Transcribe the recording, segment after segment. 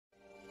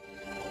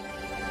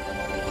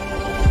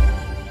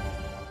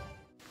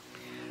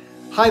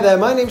Hi there,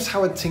 my name's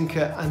Howard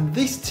Tinker, and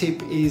this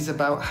tip is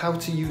about how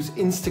to use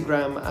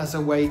Instagram as a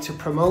way to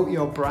promote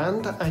your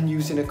brand and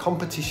using a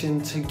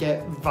competition to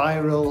get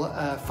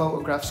viral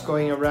photographs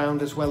going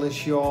around, as well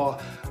as your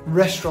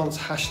restaurant's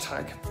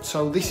hashtag.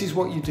 So this is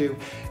what you do.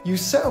 You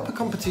set up a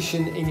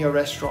competition in your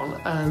restaurant,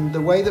 and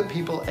the way that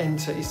people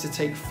enter is to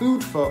take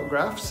food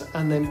photographs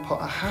and then put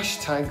a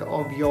hashtag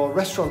of your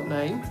restaurant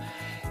name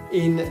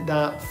in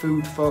that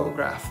food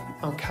photograph.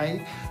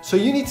 Okay, so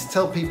you need to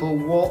tell people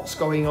what's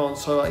going on.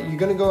 So you're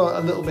going to go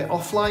a little bit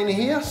offline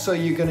here. So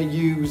you're going to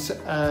use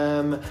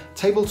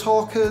table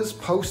talkers,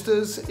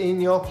 posters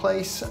in your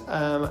place,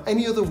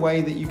 any other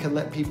way that you can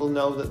let people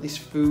know that this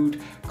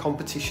food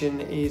competition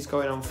is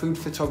going on, food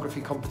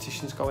photography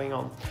competition is going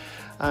on.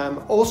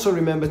 Also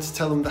remember to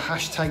tell them the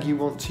hashtag you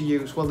want to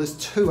use. Well, there's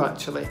two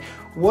actually.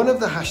 One of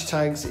the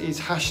hashtags is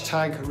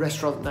hashtag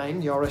restaurant name,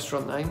 your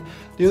restaurant name.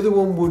 The other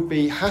one would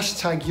be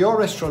hashtag your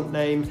restaurant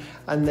name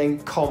and then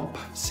comp,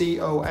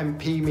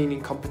 C-O-M-P,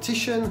 meaning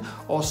competition,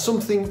 or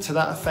something to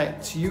that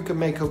effect. You can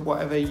make up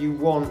whatever you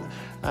want.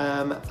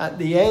 At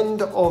the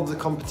end of the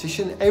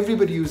competition,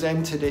 everybody who's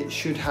entered it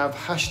should have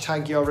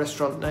hashtag your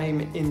restaurant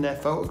name in their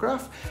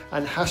photograph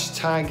and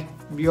hashtag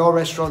your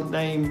restaurant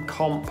name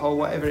comp, or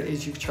whatever it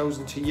is you've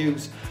chosen to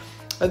use.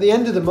 At the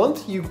end of the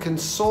month, you can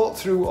sort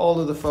through all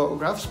of the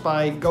photographs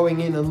by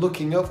going in and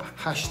looking up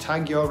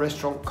hashtag your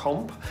restaurant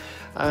comp,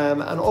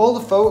 and all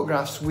the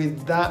photographs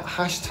with that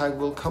hashtag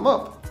will come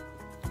up.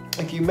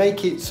 If you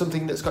make it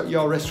something that's got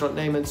your restaurant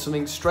name and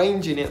something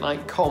strange in it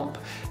like comp,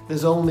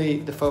 there's only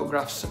the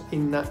photographs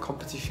in that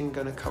competition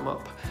going to come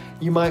up.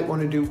 You might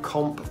want to do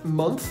comp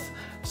month,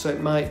 so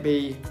it might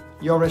be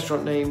your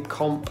restaurant name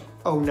comp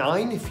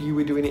 09 if you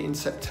were doing it in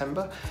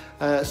September,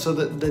 so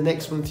that the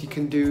next month you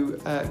can do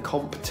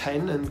comp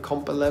 10 and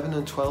comp 11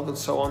 and 12 and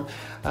so on,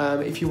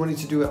 if you wanted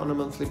to do it on a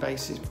monthly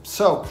basis.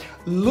 So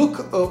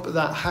look up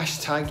that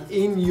hashtag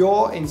in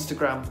your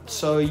Instagram.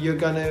 So you're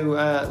going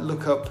to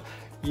look up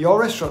your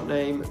restaurant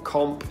name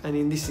comp, and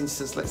in this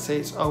instance, let's say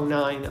it's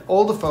 09.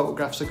 All the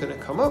photographs are going to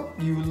come up.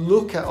 You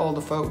look at all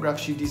the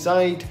photographs, you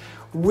decide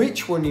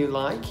which one you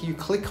like, you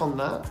click on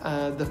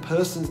that, the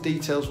person's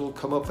details will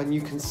come up, and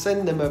you can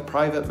send them a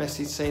private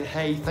message saying,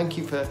 hey, thank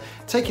you for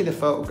taking the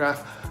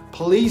photograph,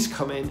 please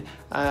come in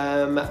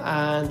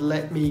and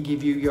let me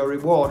give you your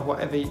reward,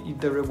 whatever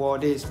the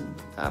reward is,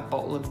 a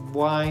bottle of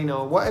wine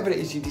or whatever it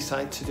is you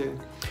decide to do.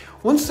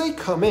 Once they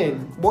come in,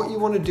 what you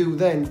want to do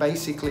then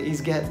basically is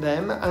get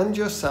them and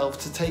yourself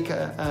to take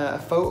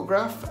a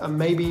photograph and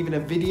maybe even a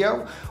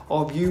video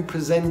of you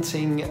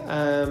presenting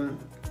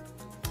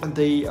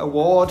the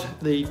award,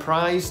 the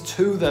prize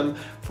to them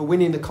for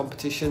winning the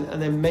competition, and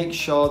then make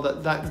sure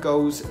that that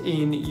goes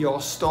in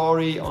your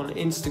story on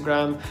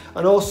Instagram,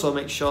 and also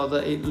make sure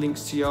that it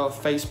links to your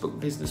Facebook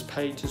business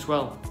page as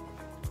well.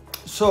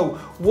 So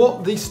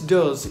what this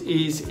does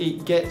is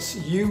it gets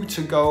you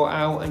to go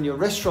out and your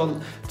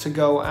restaurant to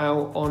go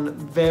out on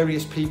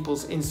various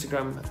people's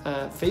Instagram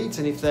feeds,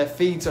 and if their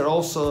feeds are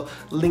also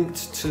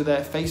linked to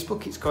their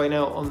Facebook, it's going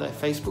out on their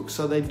Facebook,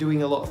 so they're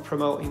doing a lot of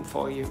promoting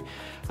for you.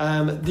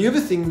 The other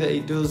thing that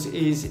it does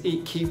is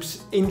it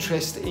keeps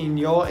interest in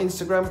your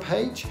Instagram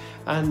page,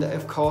 and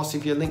of course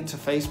if you're linked to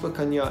Facebook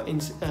on your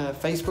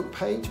Facebook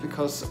page,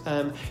 because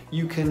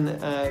you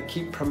can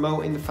keep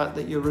promoting the fact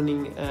that you're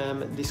running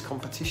this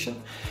competition.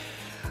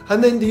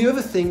 And then the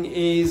other thing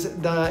is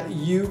that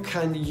you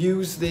can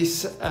use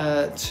this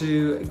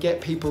to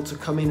get people to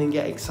come in and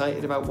get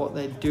excited about what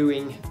they're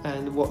doing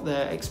and what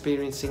they're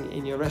experiencing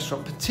in your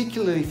restaurant,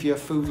 particularly if your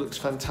food looks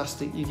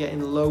fantastic. You're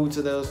getting loads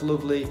of those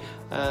lovely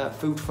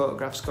food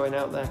photographs going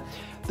out there.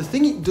 The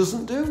thing it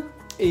doesn't do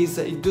is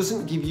that it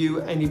doesn't give you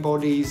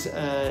anybody's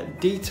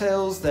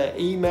details, their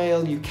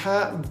email. You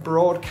can't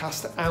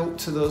broadcast out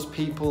to those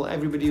people,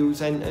 everybody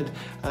who's entered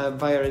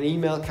via an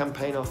email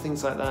campaign or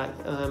things like that,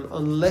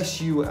 unless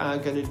you are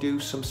going to do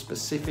some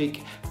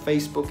specific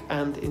Facebook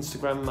and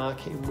Instagram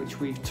marketing,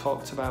 which we've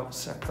talked about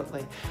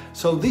separately.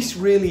 So this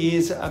really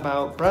is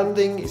about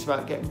branding. It's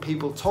about getting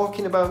people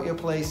talking about your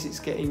place. It's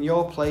getting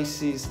your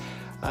places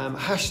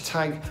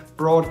hashtag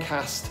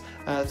broadcast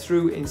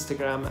through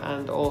Instagram,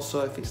 and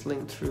also if it's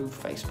linked through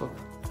Facebook.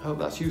 I hope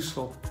that's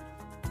useful.